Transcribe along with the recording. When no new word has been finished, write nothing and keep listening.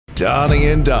Donnie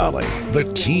and Dolly. The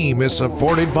team is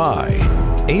supported by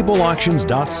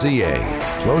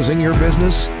ableauctions.ca. Closing your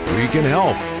business? We can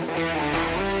help.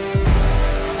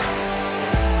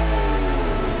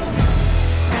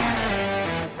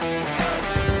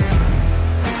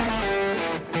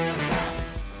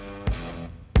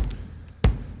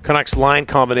 Canucks line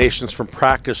combinations from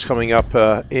practice coming up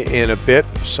in a bit.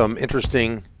 Some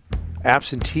interesting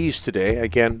absentees today.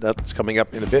 Again, that's coming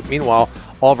up in a bit. Meanwhile,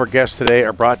 all of our guests today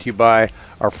are brought to you by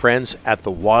our friends at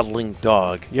the Waddling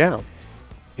Dog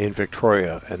in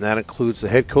Victoria. And that includes the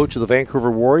head coach of the Vancouver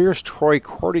Warriors, Troy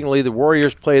Cordingley. The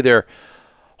Warriors play their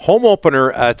home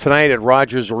opener tonight at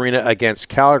Rogers Arena against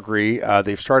Calgary.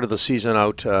 They've started the season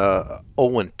out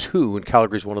 0-2, and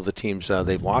Calgary's one of the teams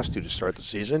they've lost to start the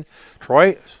season.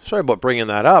 Troy, sorry about bringing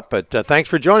that up, but thanks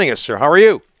for joining us, sir. How are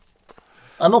you?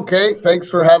 I'm okay. Thanks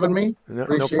for having me. No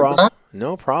problem.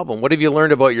 No problem. What have you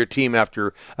learned about your team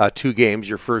after 2 games,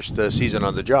 your first season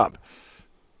on the job?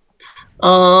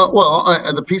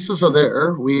 The pieces are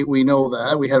there. We know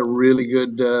that. We had a really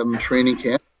good training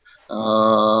camp.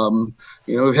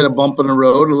 We've hit a bump in the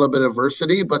road, a little bit of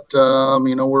adversity, but,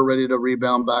 we're ready to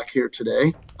rebound back here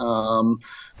today.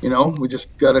 We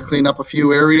just got to clean up a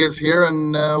few areas here,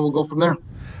 and we'll go from there.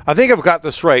 I think I've got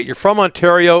this right. You're from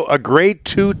Ontario, a grade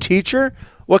 2 teacher.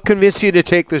 What convinced you to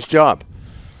take this job?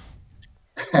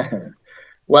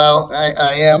 Well,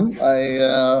 I am.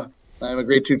 I'm a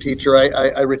grade 2 teacher.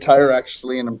 I retire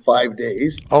actually in 5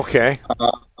 days. Okay.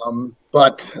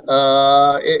 But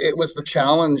it was the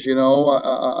challenge,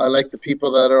 I like the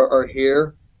people that are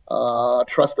here,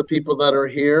 trust the people that are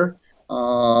here,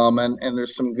 and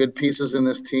there's some good pieces in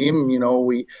this team.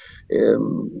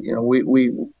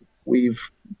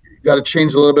 We've got to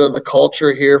change a little bit of the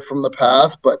culture here from the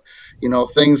past, but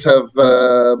things have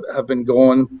been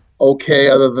going okay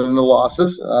other than the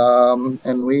losses,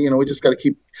 and we just got to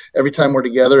keep, every time we're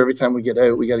together, every time we get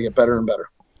out, we got to get better and better.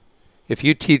 If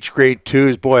you teach grade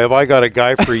 2s, boy, have I got a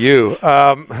guy for you.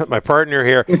 My partner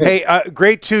here. Hey,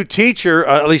 grade 2 teacher,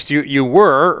 at least you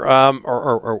were,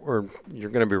 or you're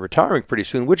going to be retiring pretty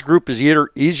soon. Which group is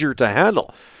easier to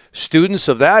handle? Students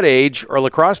of that age or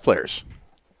lacrosse players?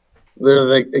 They're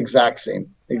the exact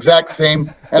same.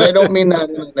 And I don't mean that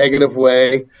in a negative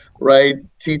way, right?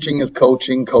 Teaching is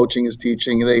coaching, coaching is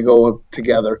teaching. They go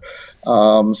together.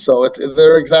 So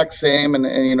they're exact same,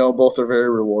 and both are very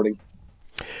rewarding.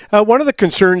 One of the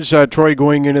concerns, Troy,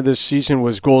 going into this season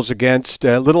was goals against,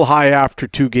 a little high after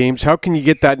 2 games. How can you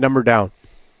get that number down?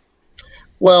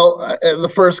 Well, the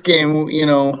first game, we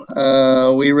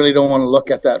really don't want to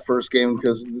look at that first game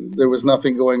because there was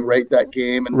nothing going right that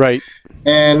game,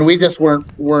 and we just weren't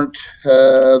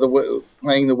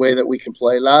playing the way that we can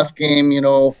play. Last game,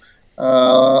 11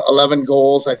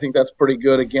 goals. I think that's pretty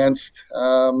good against.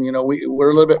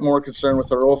 We're a little bit more concerned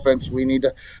with our offense. We need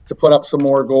to put up some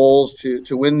more goals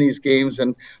to win these games.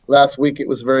 And last week it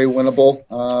was very winnable.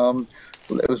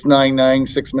 It was 9-9,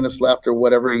 6 minutes left or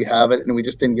whatever you have it, and we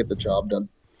just didn't get the job done.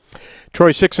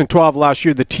 Troy, 6-12 last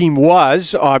year. The team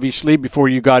was, obviously, before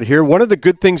you got here. One of the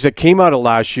good things that came out of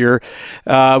last year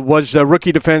was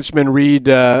rookie defenseman Reed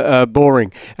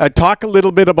Boring. Talk a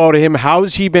little bit about him.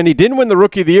 How's he been? He didn't win the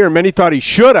Rookie of the Year. Many thought he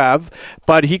should have,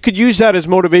 but he could use that as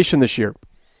motivation this year.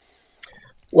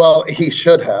 Well, he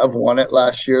should have won it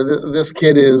last year. This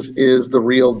kid is the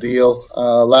real deal.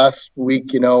 Last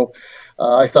week,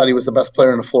 I thought he was the best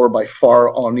player on the floor by far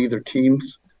on either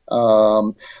teams.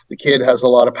 The kid has a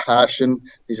lot of passion.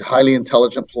 He's a highly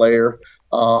intelligent player.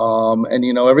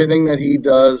 And everything that he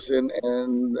does and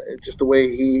just the way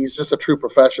he's just a true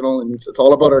professional, and it's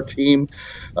all about our team,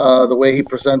 the way he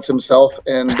presents himself.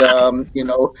 And,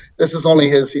 this is only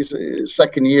he's his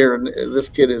second year, and this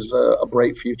kid is a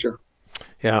bright future.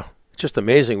 Yeah. Just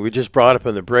amazing. We just brought up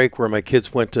in the break where my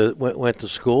kids went to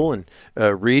school, and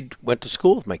Reed went to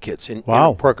school with my kids in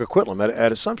Park Coquitlam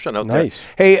at Assumption out there.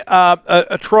 Hey,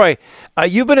 Troy,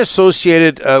 you've been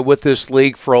associated with this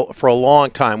league for a long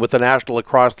time, with the National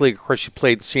Lacrosse League. Of course, you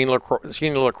played senior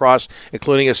lacrosse,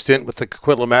 including a stint with the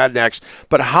Coquitlam Adanacs.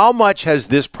 But how much has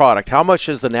this product, how much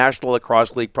has the National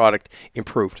Lacrosse League product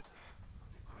improved?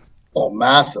 Oh,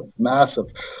 massive.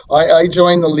 I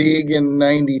joined the league in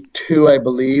 92, I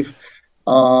believe.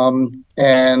 It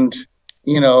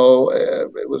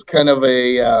was kind of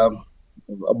a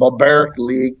barbaric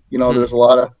league. There's a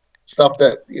lot of stuff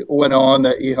that went on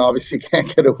that obviously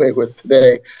can't get away with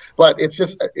today. But it's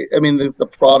just, the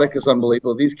product is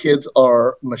unbelievable. These kids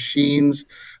are machines.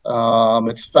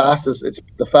 It's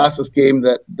the fastest game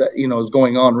that is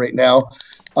going on right now.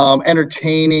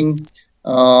 Entertaining.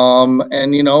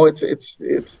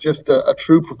 It's just a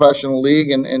true professional league,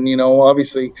 and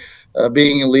obviously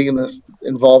being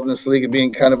involved in this league and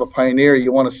being kind of a pioneer,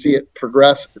 you want to see it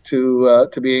progress to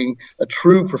being a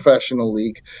true professional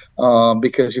league,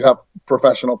 because you have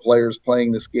professional players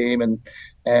playing this game,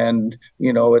 and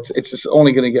it's just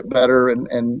only going to get better,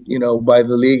 and by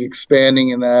the league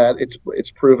expanding, and that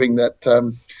it's proving that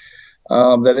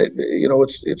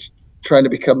it's trying to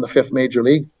become the 5th major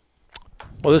league.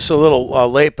 Well, this is a little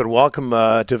late, but welcome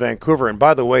to Vancouver. And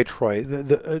by the way, Troy,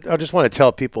 I just want to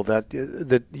tell people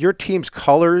that your team's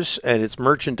colors and its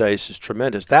merchandise is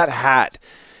tremendous. That hat,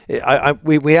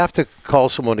 we have to call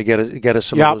someone to get us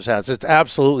some of those hats. It's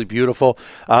absolutely beautiful.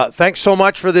 Thanks so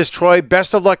much for this, Troy.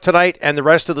 Best of luck tonight and the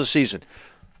rest of the season.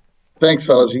 Thanks,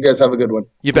 fellas. You guys have a good one.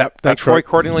 You bet. That's Troy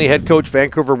Cordingley, head coach,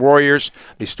 Vancouver Warriors.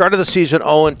 They started the season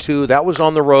 0-2. That was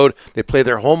on the road. They play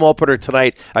their home opener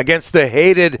tonight against the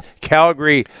hated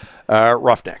Calgary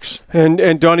Roughnecks.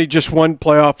 And Donnie, just one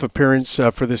playoff appearance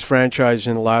for this franchise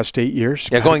in the last 8 years.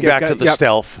 Yeah, going back to the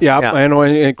stealth. Yeah, I know.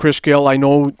 And Chris Gill, I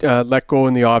know, let go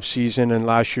in the offseason, and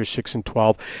last year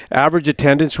 6-12. Average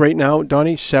attendance right now,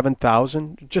 Donnie,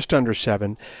 7,000, just under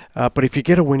 7. But if you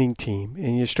get a winning team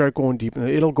and you start going deep,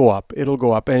 it'll go up. It'll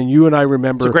go up. And you and I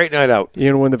remember, it's a great night out.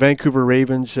 When the Vancouver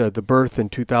Ravens, the birth in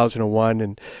 2001,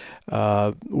 and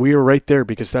we were right there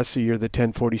because that's the year the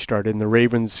 1040 started, and the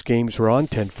Ravens games were on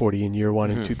 1040 in year 1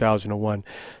 in 2001.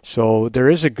 So there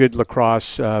is a good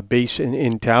lacrosse base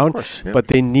in town, course, yeah. But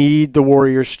they need the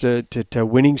Warriors to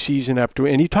winning season after.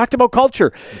 And he talked about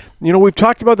culture. We've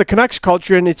talked about the Canucks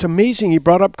culture, and it's amazing. He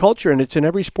brought up culture, and it's in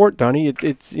every sport, Donnie.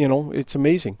 It's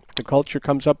amazing. The culture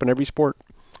comes up in every sport.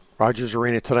 Rogers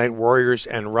Arena tonight, Warriors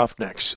and Roughnecks.